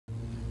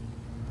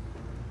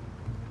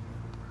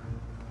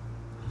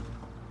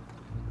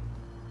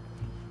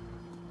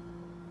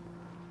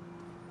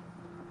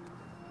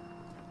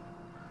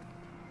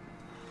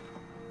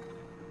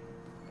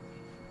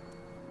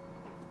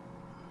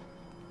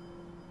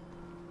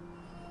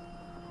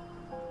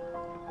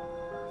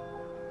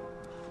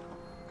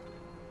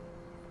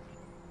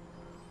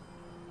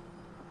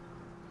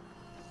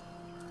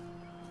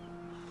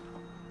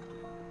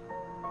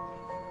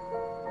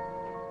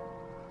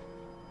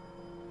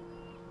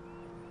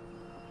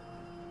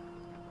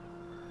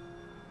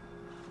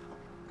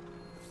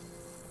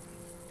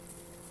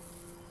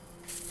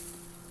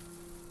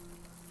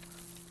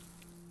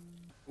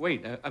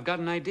Wait, I've got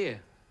an idea.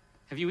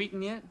 Have you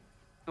eaten yet?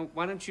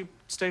 Why don't you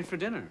stay for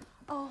dinner?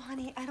 Oh,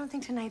 honey, I don't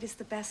think tonight is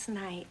the best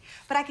night.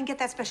 But I can get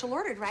that special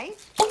ordered, right?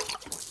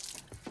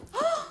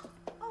 Oh,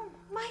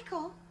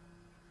 Michael.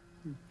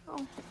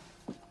 Oh.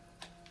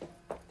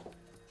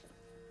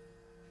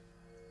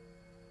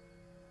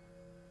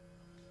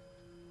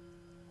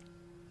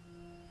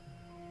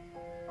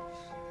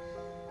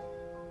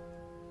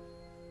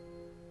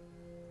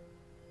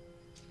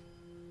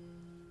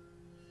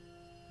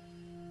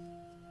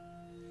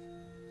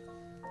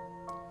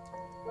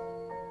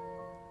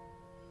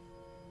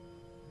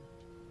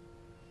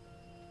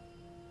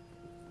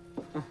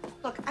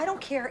 Look, I don't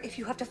care if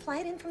you have to fly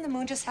it in from the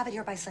moon. Just have it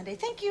here by Sunday.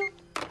 Thank you.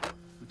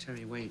 Oh,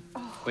 Terry, wait.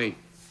 Oh. Wait.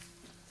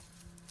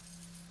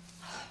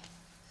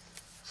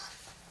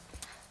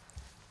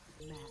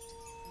 Matt,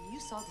 you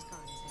saw the scar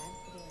on his head.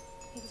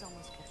 He was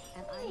almost good.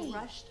 And I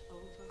rushed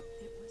over.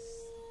 It was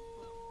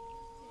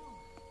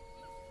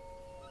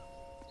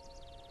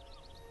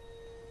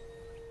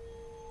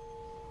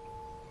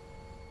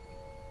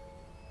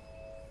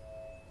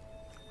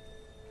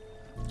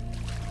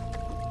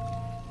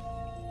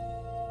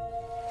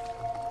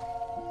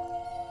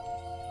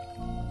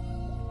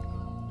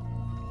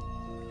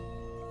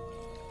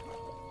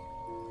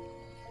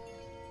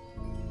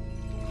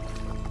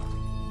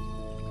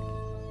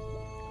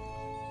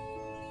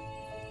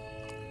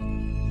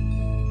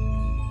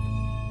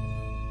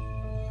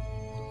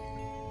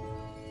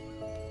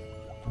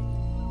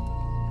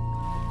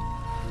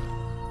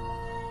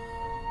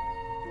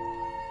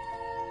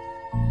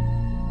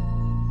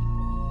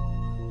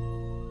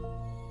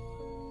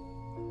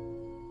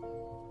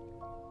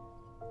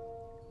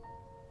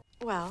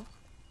Well,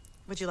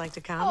 would you like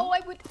to come? Oh, I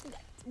would.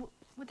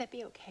 Would that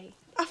be okay?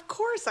 Of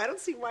course. I don't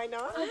see why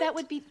not. Oh, that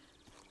would be.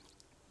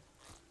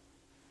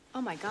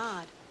 Oh my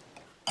God.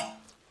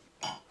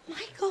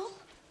 Michael.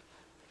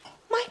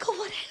 Michael,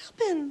 what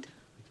happened?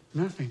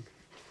 Nothing.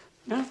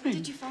 Nothing.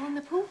 Did you fall in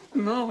the pool?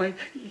 No, I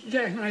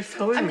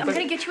fell in. I'm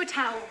gonna get you a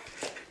towel.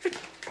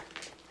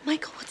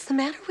 Michael, what's the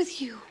matter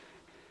with you?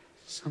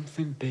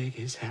 Something big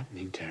is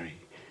happening, Terry.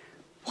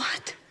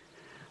 What?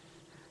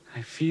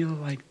 I feel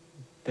like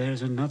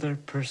there's another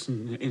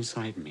person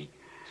inside me.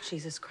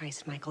 Jesus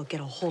Christ, Michael, get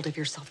a hold of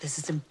yourself. This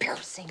is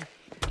embarrassing.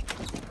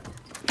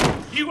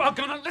 You are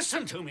gonna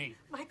listen to me.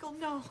 Michael,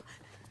 no.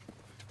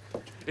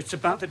 It's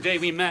about the day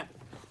we met.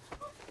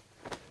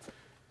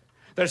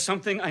 There's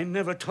something I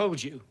never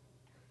told you.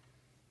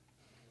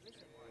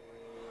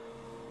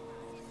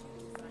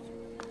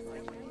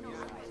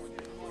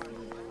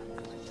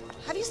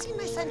 Have you seen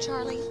my son,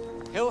 Charlie?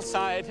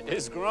 Hillside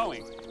is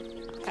growing,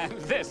 and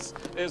this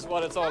is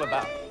what it's all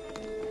about.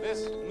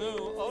 This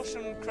new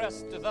Ocean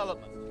Crest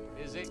development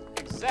is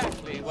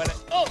exactly what it...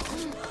 Oh!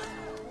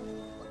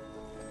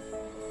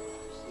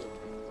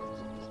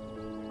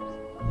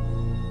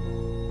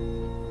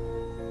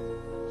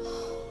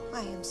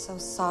 I am so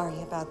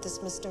sorry about this,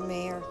 Mr.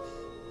 Mayor.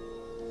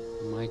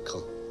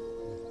 Michael.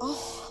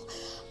 Oh,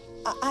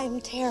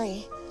 I'm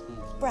Terry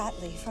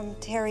Bratley from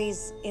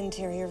Terry's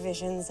Interior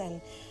Visions,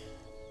 and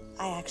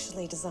I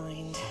actually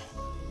designed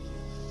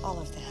all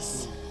of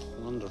this.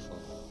 Wonderful.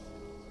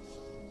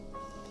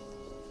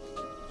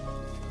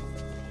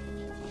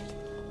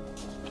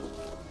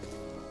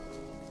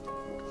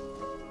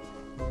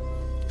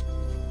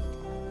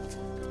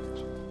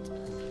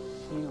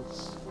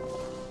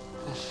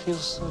 It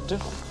feels so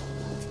different.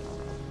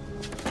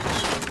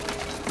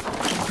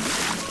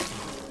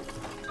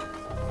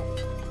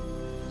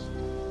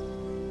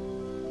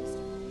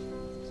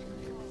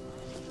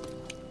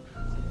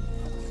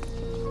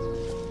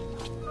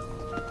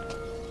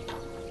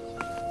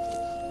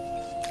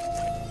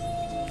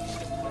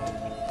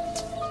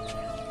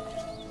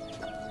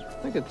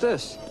 Look at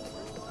this.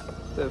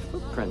 The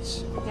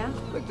footprints. Yeah?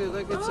 Look,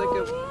 it's like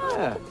a...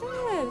 Yeah.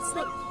 Good. It's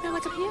like they're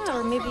like a piano,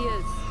 or maybe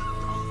a.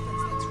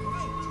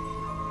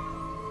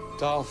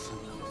 Dolphin.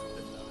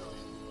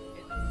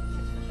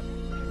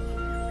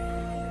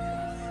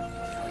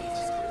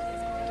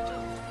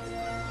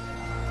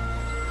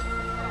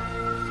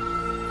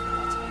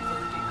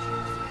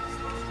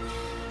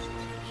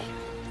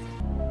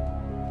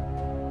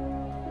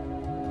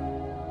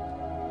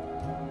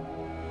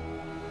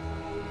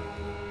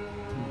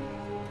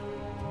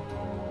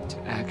 To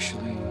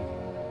actually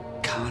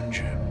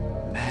conjure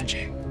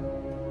magic.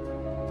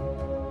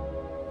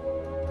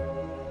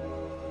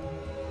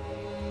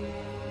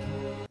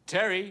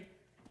 Terry.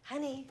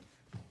 Honey.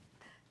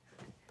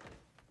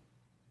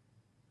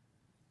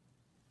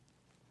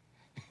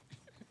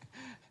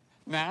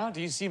 Now, do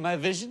you see my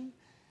vision?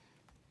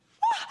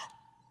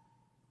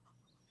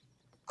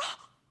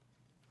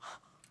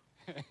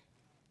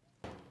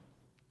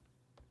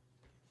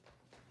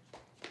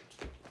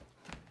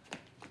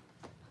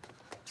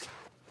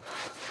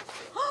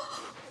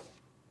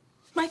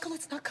 Michael,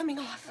 it's not coming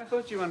off. I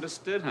thought you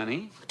understood,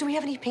 honey. Do we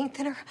have any paint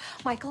thinner?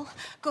 Michael,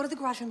 go to the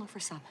garage and look for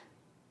some.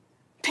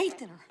 Paint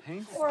thinner.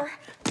 Paint? Or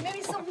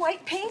maybe some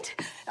white paint.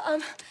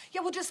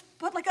 Yeah, we'll just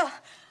put like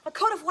a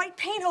coat of white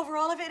paint over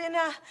all of it, and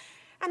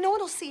And no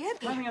one will see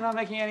it. Honey, you're not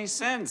making any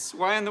sense.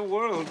 Why in the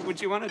world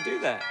would you want to do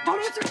that?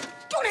 Don't answer!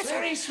 Don't answer!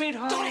 Very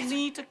sweetheart, Don't you answer.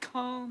 need to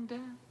calm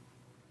down.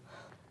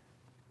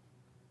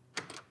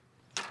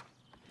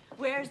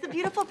 Where's the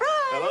beautiful bride?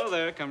 Hello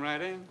there, come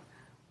right in.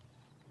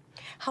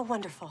 How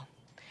wonderful.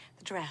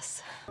 The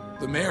dress.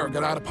 The mayor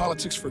got out of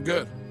politics for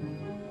good.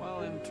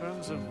 Well, in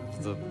terms of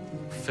the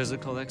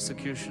physical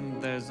execution,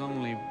 there's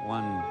only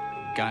one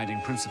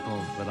guiding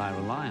principle that I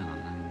rely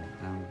on,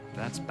 and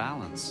that's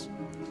balance.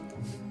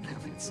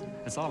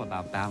 It's all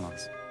about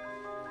balance.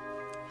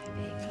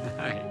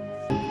 Hi.